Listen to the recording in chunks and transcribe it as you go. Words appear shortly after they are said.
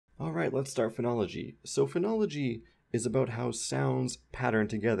All right, let's start phonology. So phonology is about how sounds pattern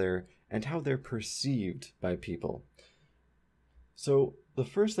together and how they're perceived by people. So the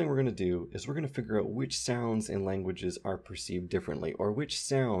first thing we're going to do is we're going to figure out which sounds in languages are perceived differently, or which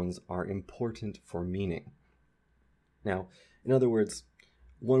sounds are important for meaning. Now, in other words,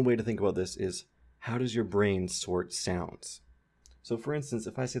 one way to think about this is, how does your brain sort sounds? So for instance,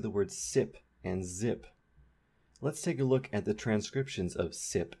 if I say the words sip and zip, let's take a look at the transcriptions of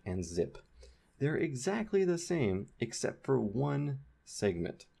sip and zip. They're exactly the same except for one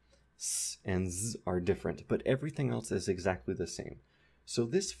segment. S and z are different, but everything else is exactly the same. So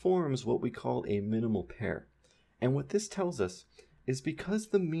this forms what we call a minimal pair. And what this tells us is because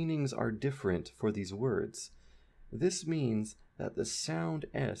the meanings are different for these words, this means that the sound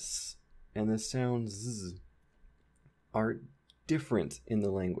S and the sound Z are different in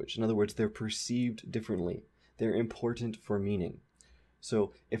the language. In other words, they're perceived differently. They're important for meaning.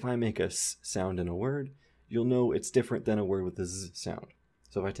 So if I make a S sound in a word, you'll know it's different than a word with a Z sound.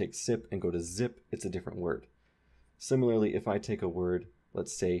 So if I take sip and go to zip, it's a different word. Similarly, if I take a word,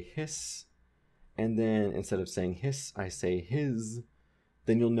 let's say hiss, and then instead of saying hiss, I say his,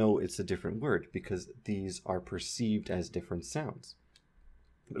 then you'll know it's a different word because these are perceived as different sounds.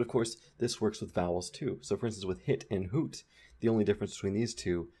 But of course, this works with vowels too. So for instance, with hit and hoot, the only difference between these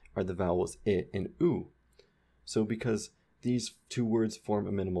two are the vowels I and U. So because these two words form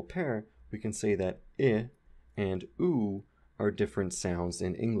a minimal pair, we can say that I and U are different sounds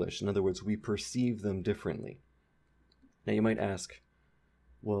in English. In other words, we perceive them differently. Now you might ask,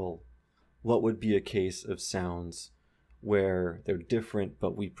 well, what would be a case of sounds where they're different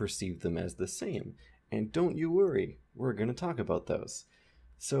but we perceive them as the same? And don't you worry, we're going to talk about those.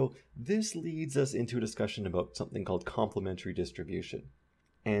 So this leads us into a discussion about something called complementary distribution.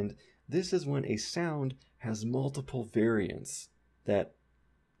 And this is when a sound has multiple variants that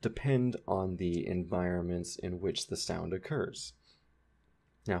depend on the environments in which the sound occurs.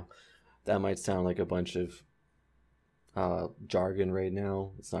 Now, that might sound like a bunch of jargon right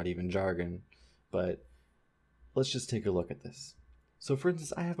now. It's not even jargon, but let's just take a look at this. So for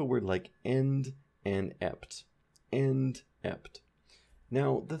instance, I have a word like end and ept. End, ept.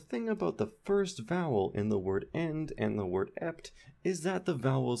 Now, the thing about the first vowel in the word end and the word ept is that the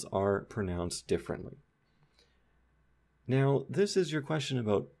vowels are pronounced differently. Now, this is your question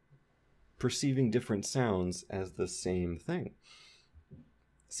about perceiving different sounds as the same thing.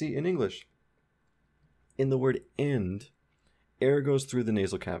 See, in English, in the word end, air goes through the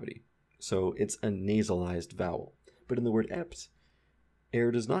nasal cavity, so it's a nasalized vowel. But in the word ept,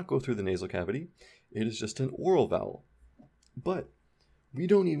 air does not go through the nasal cavity, it is just an oral vowel. But we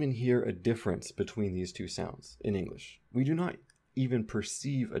don't even hear a difference between these two sounds in English. We do not even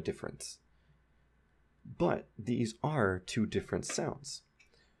perceive a difference. But these are two different sounds.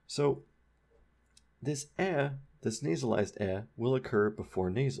 So this this nasalized will occur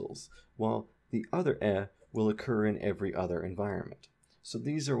before nasals, while the other will occur in every other environment. So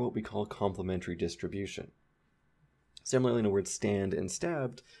these are what we call complementary distribution. Similarly, in the word stand and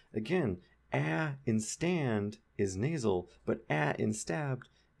stabbed, again, in stand is nasal, but in stabbed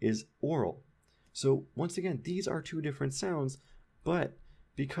is oral. So once again, these are two different sounds, but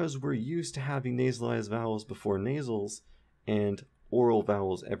because we're used to having nasalized vowels before nasals and oral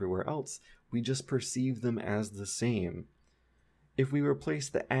vowels everywhere else, we just perceive them as the same. If we replace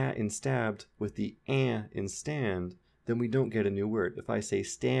the in stabbed with the in stand, then we don't get a new word. If I say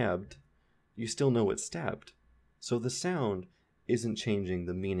stabbed, you still know it's stabbed. So the sound isn't changing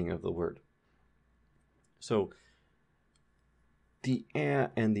the meaning of the word. So the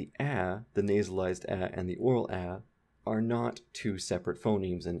and the nasalized and the oral are not two separate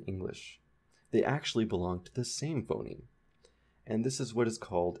phonemes in English. They actually belong to the same phoneme. And this is what is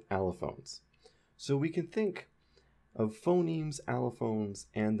called allophones. So we can think of phonemes, allophones,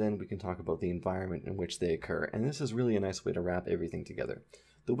 and then we can talk about the environment in which they occur. And this is really a nice way to wrap everything together.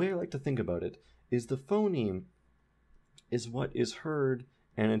 The way I like to think about it is the phoneme is what is heard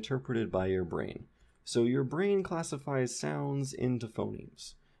and interpreted by your brain. So your brain classifies sounds into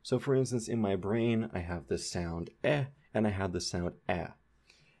phonemes. So for instance, in my brain, I have the sound and I have the sound a.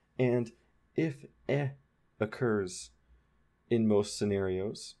 And if occurs in most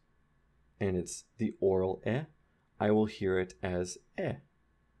scenarios, and it's the oral I will hear it as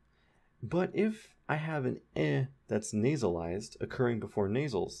But if I have an that's nasalized, occurring before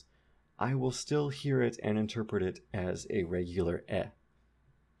nasals, I will still hear it and interpret it as a regular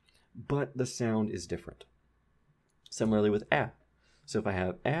But the sound is different. Similarly with a. So if I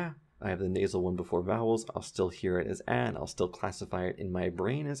have I have the nasal one before vowels, I'll still hear it as and I'll still classify it in my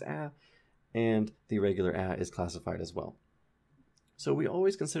brain as and the regular is classified as well. So we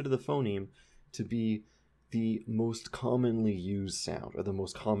always consider the phoneme to be the most commonly used sound, or the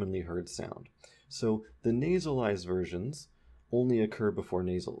most commonly heard sound. So the nasalized versions only occur before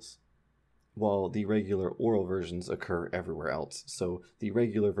nasals, while the regular oral versions occur everywhere else. So the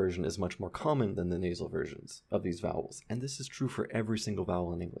regular version is much more common than the nasal versions of these vowels. And this is true for every single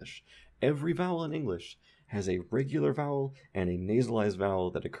vowel in English. Every vowel in English has a regular vowel and a nasalized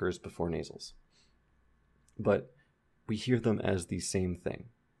vowel that occurs before nasals. But we hear them as the same thing.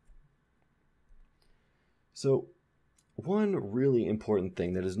 So one really important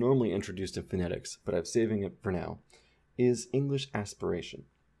thing that is normally introduced in phonetics, but I'm saving it for now, is English aspiration.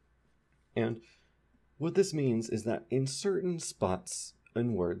 And what this means is that in certain spots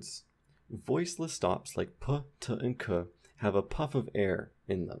in words, voiceless stops like p, t, and k have a puff of air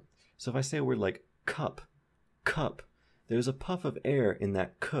in them. So if I say a word like cup, cup, there's a puff of air in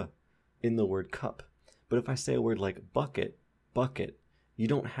that k in the word cup. But if I say a word like bucket, bucket, you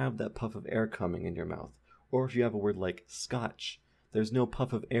don't have that puff of air coming in your mouth. Or if you have a word like scotch, there's no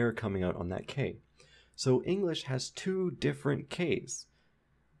puff of air coming out on that K. So English has two different Ks.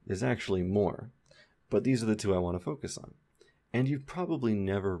 There's actually more, but these are the two I want to focus on. And you've probably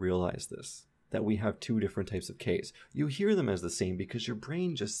never realized this, that we have two different types of Ks. You hear them as the same because your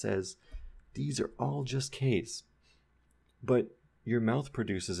brain just says, these are all just Ks. But your mouth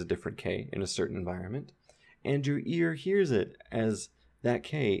produces a different K in a certain environment, and your ear hears it as that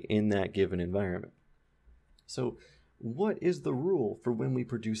K in that given environment. So what is the rule for when we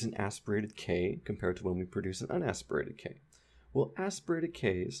produce an aspirated K compared to when we produce an unaspirated K? Well, aspirated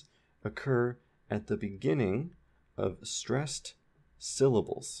Ks occur at the beginning of stressed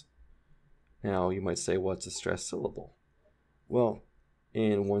syllables. Now, you might say, what's a stressed syllable? Well,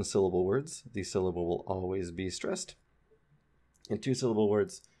 in one-syllable words, the syllable will always be stressed. In two-syllable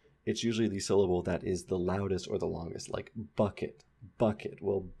words, it's usually the syllable that is the loudest or the longest, like bucket, bucket.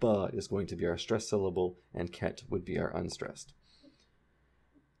 Well, bu is going to be our stressed syllable, and ket would be our unstressed.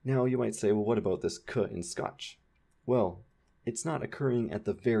 Now, you might say, well, what about this k in Scotch? Well, it's not occurring at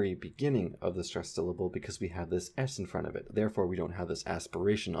the very beginning of the stressed syllable because we have this S in front of it. Therefore, we don't have this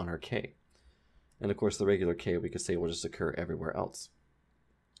aspiration on our K. And of course, the regular K, we could say, will just occur everywhere else.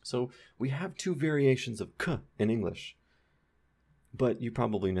 So we have two variations of k in English. But you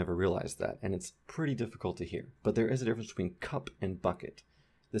probably never realized that, and it's pretty difficult to hear. But there is a difference between cup and bucket.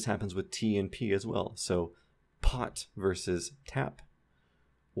 This happens with T and P as well. So pot versus tap.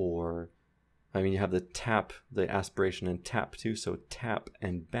 Or, you have the tap, the aspiration and tap too, so tap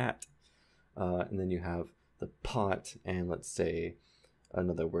and bat. And then you have the pot and let's say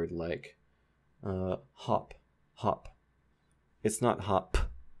another word like hop, hop. It's not hop,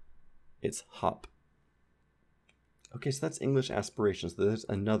 it's hop. Okay, so that's English aspirations. There's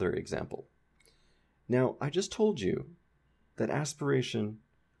another example. Now, I just told you that aspiration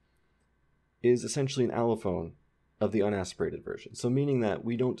is essentially an allophone of the unaspirated version. So meaning that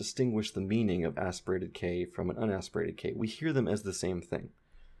we don't distinguish the meaning of aspirated K from an unaspirated K. We hear them as the same thing.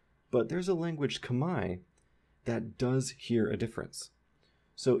 But there's a language, Khmer, that does hear a difference.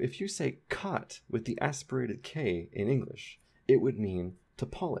 So if you say cut with the aspirated K in English, it would mean to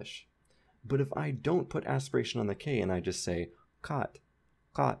polish. But if I don't put aspiration on the K and I just say cut,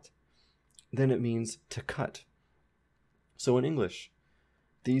 cut, then it means to cut. So in English,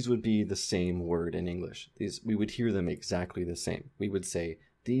 these would be the same word in English. We would hear them exactly the same. We would say,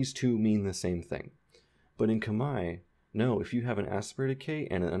 these two mean the same thing. But in Khmer, no, if you have an aspirated K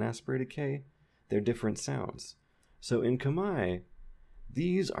and an unaspirated K, they're different sounds. So in Khmer,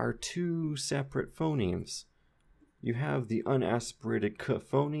 these are two separate phonemes. You have the unaspirated k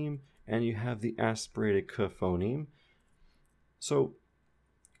phoneme, and you have the aspirated k phoneme. So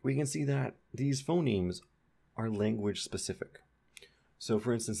we can see that these phonemes are language specific. So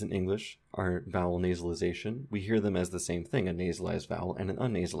for instance, in English, our vowel nasalization, we hear them as the same thing, a nasalized vowel and an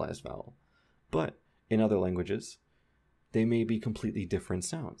unnasalized vowel. But in other languages, they may be completely different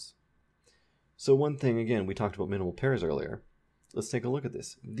sounds. So one thing, again, we talked about minimal pairs earlier. Let's take a look at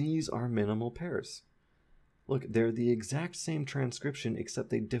this. These are minimal pairs. Look, they're the exact same transcription except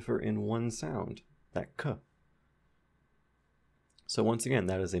they differ in one sound, that k. So once again,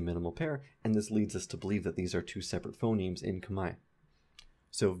 that is a minimal pair, and this leads us to believe that these are two separate phonemes in Khmer.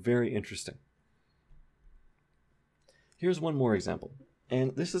 So very interesting. Here's one more example,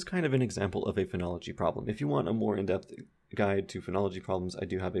 and this is kind of an example of a phonology problem. If you want a more in-depth guide to phonology problems, I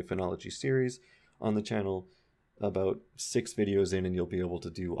do have a phonology series on the channel, about 6 videos in, and you'll be able to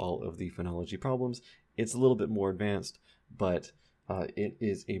do all of the phonology problems. It's a little bit more advanced, but it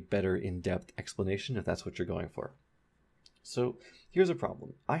is a better in-depth explanation if that's what you're going for. So here's a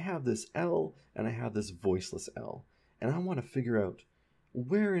problem. I have this L and I have this voiceless L, and I want to figure out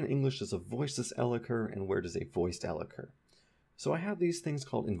where in English does a voiceless L occur and where does a voiced L occur? So I have these things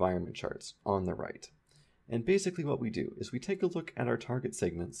called environment charts on the right. And basically what we do is we take a look at our target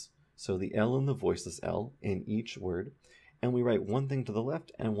segments, so the L and the voiceless L in each word, and we write one thing to the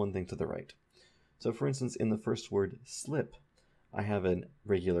left and one thing to the right. So for instance, in the first word, slip, I have a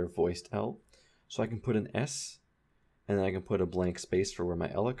regular voiced L, so I can put an S, and then I can put a blank space for where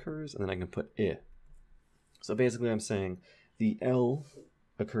my L occurs, and then I can put I. So basically I'm saying the L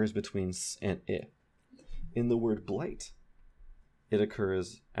occurs between S and I. In the word blight, it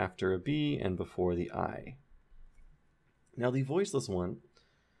occurs after a B and before the I. Now the voiceless one,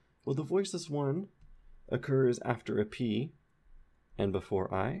 well, the voiceless one occurs after a P and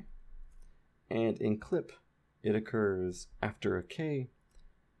before I, and in clip, it occurs after a K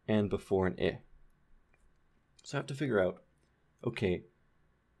and before an I. So I have to figure out, okay,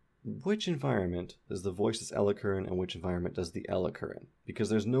 which environment does the voiceless L occur in and which environment does the L occur in? Because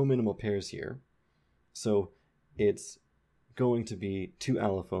there's no minimal pairs here, so it's going to be two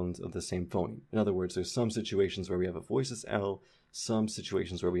allophones of the same phoneme. In other words, there's some situations where we have a voiceless L, some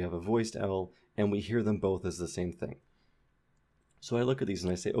situations where we have a voiced L, and we hear them both as the same thing. So I look at these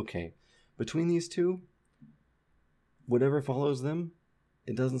and I say, okay, between these two, whatever follows them,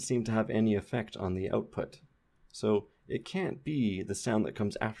 it doesn't seem to have any effect on the output. So it can't be the sound that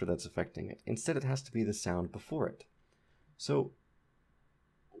comes after that's affecting it. Instead, it has to be the sound before it. So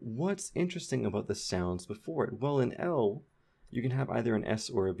what's interesting about the sounds before it? Well, in L, you can have either an S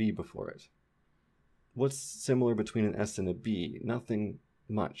or a B before it. What's similar between an S and a B? Nothing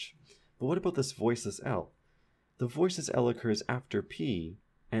much. But what about this voiceless L? The voiceless L occurs after P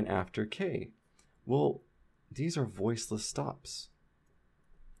and after K. Well, these are voiceless stops.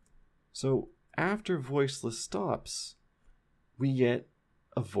 So after voiceless stops, we get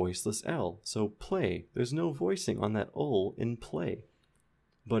a voiceless L. So play. There's no voicing on that O in play.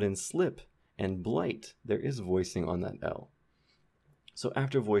 But in slip and blight, there is voicing on that L. So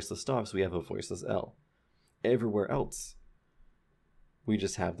after voiceless stops, we have a voiceless L. Everywhere else, we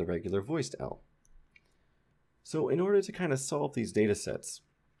just have the regular voiced L. So in order to kind of solve these data sets,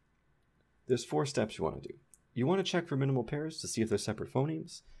 there's 4 steps you want to do. You want to check for minimal pairs to see if they're separate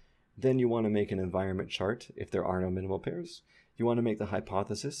phonemes. Then you want to make an environment chart if there are no minimal pairs. You want to make the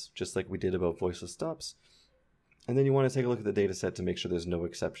hypothesis, just like we did about voiceless stops. And then you want to take a look at the data set to make sure there's no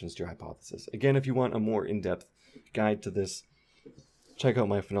exceptions to your hypothesis. Again, if you want a more in-depth guide to this, check out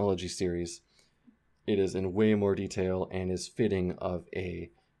my Phonology series. It is in way more detail and is fitting of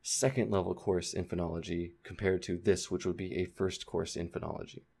a second level course in phonology compared to this, which would be a first course in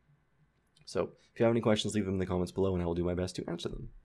phonology. So if you have any questions, leave them in the comments below and I will do my best to answer them.